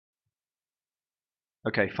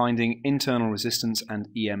Okay, finding internal resistance and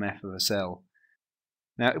EMF of a cell.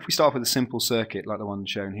 Now, if we start with a simple circuit like the one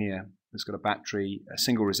shown here, it's got a battery, a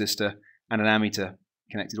single resistor, and an ammeter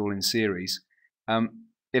connected all in series.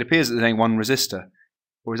 It appears that there's only one resistor,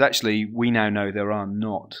 whereas actually we now know there are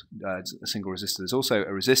not a single resistor. There's also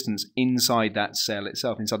a resistance inside that cell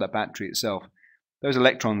itself, inside that battery itself. Those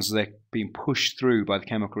electrons, they're being pushed through by the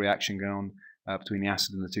chemical reaction going on between the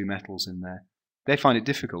acid and the two metals in there. They find it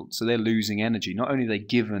difficult, so they're losing energy. Not only are they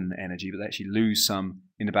given energy, but they actually lose some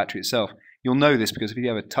in the battery itself. You'll know this because if you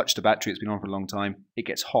ever touched a battery that's been on for a long time, it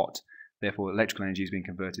gets hot. Therefore, electrical energy is being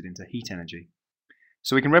converted into heat energy.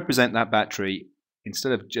 So we can represent that battery,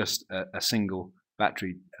 instead of just a single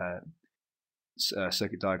battery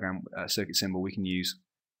circuit diagram, circuit symbol, we can use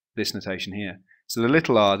this notation here. So the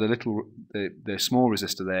little r, the small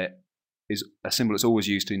resistor there, is a symbol that's always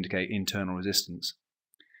used to indicate internal resistance.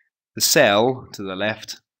 The cell to the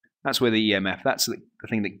left, that's where the EMF, that's the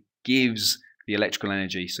thing that gives the electrical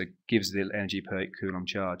energy, so gives the energy per Coulomb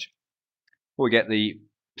charge. Or we get the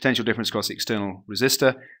potential difference across the external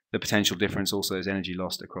resistor, the potential difference also is energy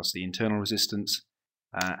lost across the internal resistance,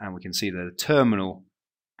 and we can see the terminal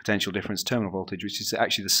potential difference, terminal voltage, which is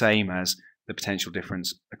actually the same as the potential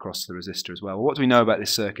difference across the resistor as well. What do we know about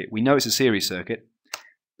this circuit? We know it's a series circuit,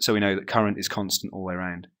 so we know that current is constant all the way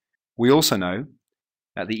around. We also know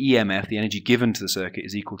that the EMF, the energy given to the circuit,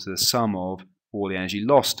 is equal to the sum of all the energy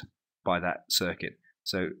lost by that circuit.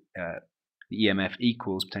 So the EMF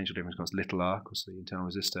equals potential difference across little r, across the internal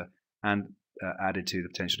resistor, and added to the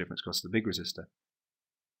potential difference across the big resistor.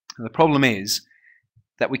 And the problem is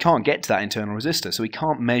that we can't get to that internal resistor, so we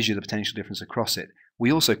can't measure the potential difference across it.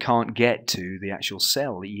 We also can't get to the actual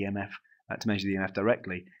cell, the EMF, to measure the EMF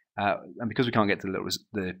directly. And because we can't get to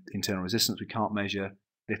the internal resistance, we can't measure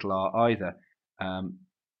little r either.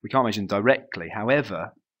 We can't measure them directly.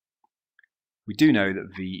 However, we do know that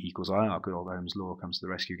V equals IR. Good old Ohm's law comes to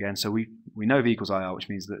the rescue again. So we know V equals IR, which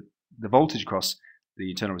means that the voltage across the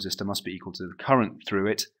internal resistor must be equal to the current through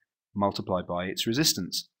it multiplied by its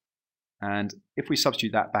resistance. And if we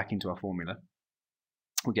substitute that back into our formula,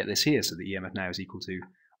 we get this here. So the EMF now is equal to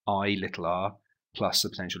I little r plus the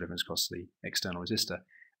potential difference across the external resistor.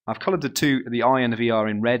 I've coloured the I and the VR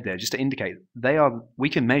in red there just to indicate we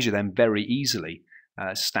can measure them very easily.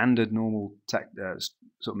 Standard, normal sort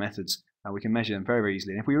of methods, we can measure them very, very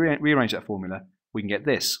easily. And if we rearrange that formula, we can get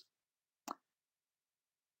this.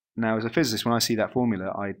 Now, as a physicist, when I see that formula,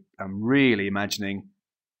 I am really imagining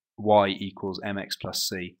y equals mx plus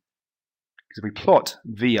c. Because if we plot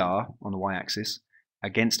VR on the y-axis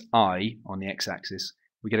against I on the x-axis,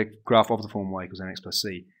 we get a graph of the form y equals mx plus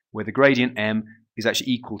c, where the gradient m is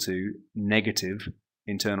actually equal to negative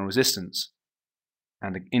internal resistance,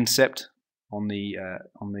 and the intercept on the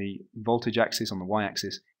voltage axis, on the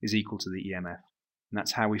y-axis, is equal to the EMF. And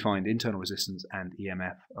that's how we find internal resistance and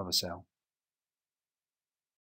EMF of a cell.